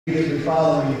Immediately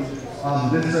following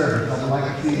this service, I would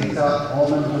like to see all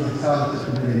members of the scholarship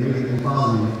committee immediately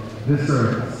following this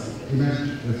service.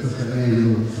 Amen. With Sister Anne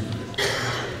Lewis.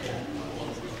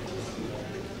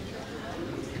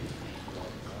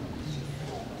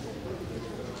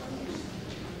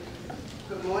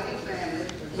 Good morning, family.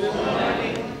 Good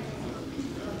morning.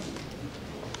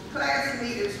 Class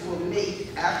leaders will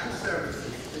meet after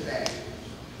services today.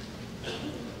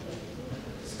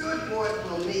 Steward board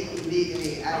will meet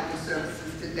immediately after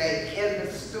services today in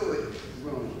the steward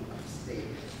room upstairs.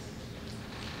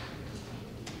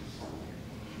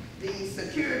 The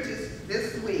securities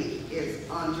this week is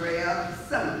Andrea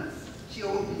Simmons. She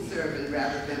will be serving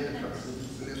rather than the person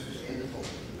who's listed in the board.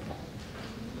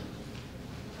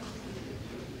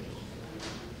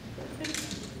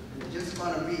 I'm just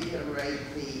going to reiterate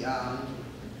the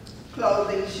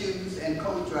clothing, shoes, and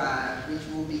coat drive, which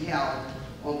will be held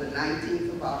on the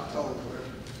 19th of October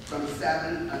from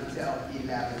 7 until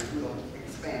 11. We'll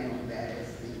expand on that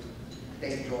as the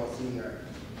date draws near.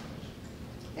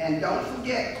 And don't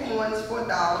forget Coins for a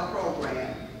Dollar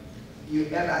program.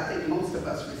 I think most of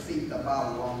us received a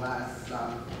bottle on last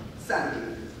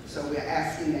Sunday. So we're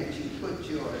asking that you put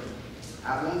your,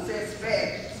 I won't say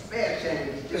spare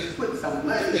change, just put some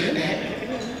money in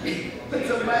that. Put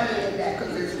some money in that,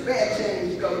 because the spare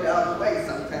change go the other way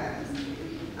sometimes.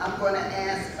 I'm going to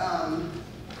ask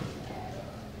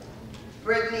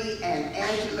Brittany and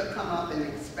Angela come up and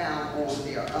expound on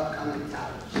their upcoming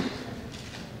topics.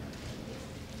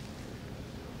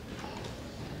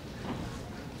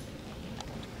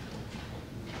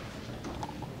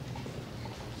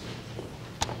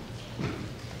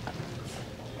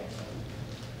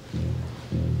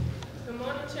 Good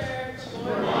morning, church.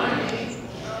 Good morning.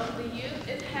 The youth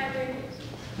is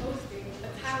hosting a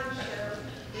talent show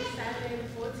this Saturday the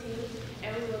 14th,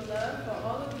 and we would love for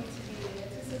all of you to be there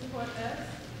to support us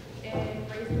in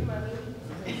raising money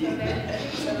so that we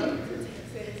can go to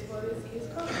Texas for this year's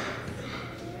conference.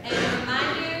 And a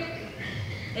reminder,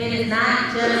 it is not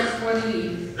just for the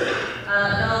youth.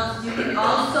 Adults, you can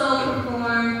also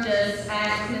perform. Just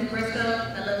ask Ms. Bristol,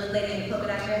 the lovely lady in the polka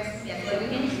dot dress. Yes, what we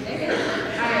can. There you go.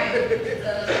 All right.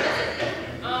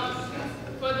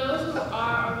 For those who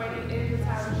are already in the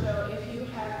talent show, if you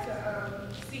have to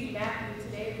see Matthew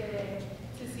today,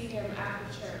 to see him after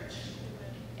church.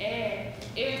 And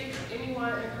if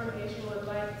anyone in the congregation would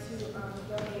like to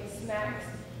donate snacks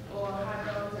or hot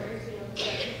dogs or anything like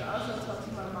that, you can also talk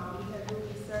to my mom, because we'll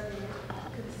be serving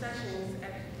concessions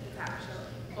at the talent show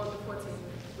on the 14th,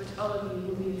 which all of you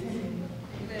will be attending.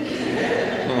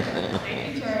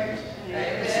 Thank you, church.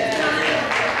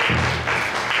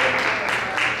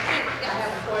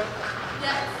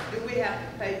 Do we have to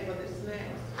pay for the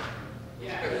snacks?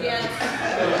 Yes.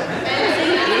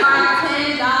 And are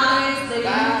 $10. The youth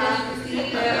just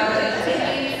received their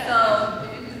tickets, so if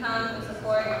you can come and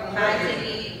support, buy a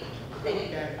ticket.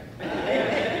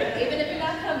 Even if you're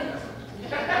not coming,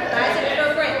 buy a ticket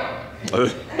for free.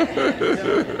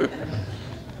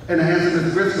 And to answer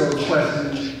Ms. Briscoe's question,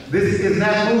 this is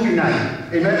not movie night.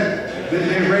 Amen?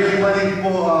 They're raising money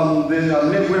for the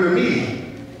midwinter meeting.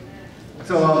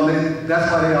 So that's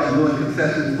why they are doing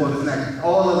concessions for the snacks.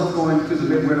 All of us going to the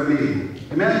midwinter meeting.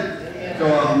 Amen? So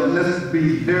let's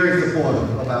be very supportive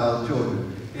of our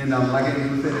children. And like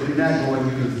Angela said, if you're not going,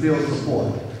 you can still support.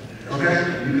 Okay?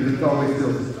 You can just always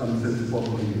still send support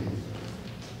for the meeting.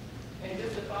 And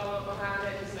just to follow up behind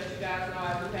that, just to let you guys know, I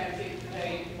do have tickets today.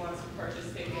 If you want to purchase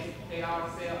tickets, they are on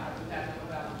sale. I do have them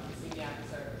available to see me after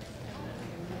service.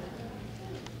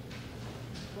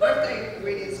 Birthday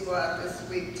greetings go out this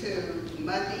week to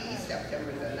Monday,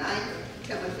 September the 9th,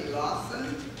 Timothy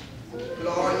Lawson,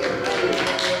 Gloria Raymond.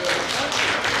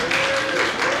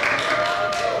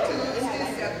 Tuesday,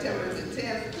 September the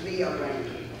 10th, Leah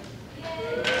Raymond.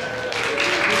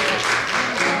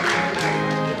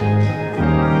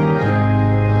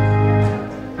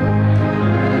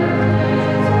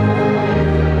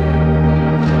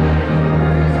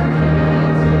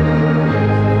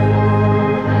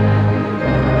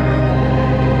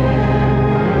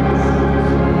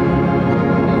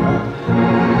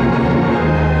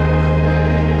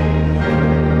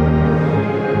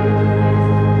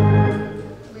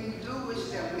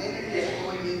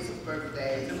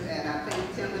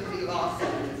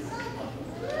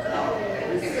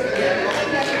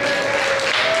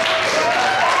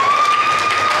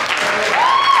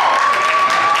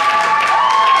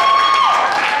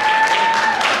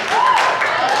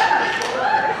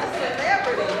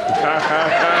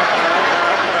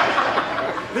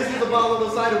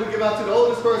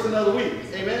 Person of the week,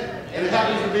 amen? And it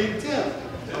happens to be Tim.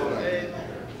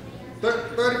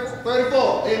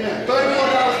 34, amen.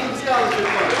 $34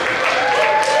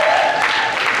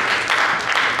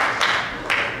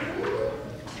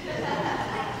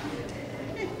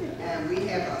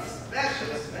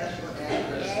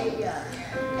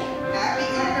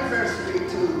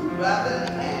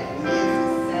 Brother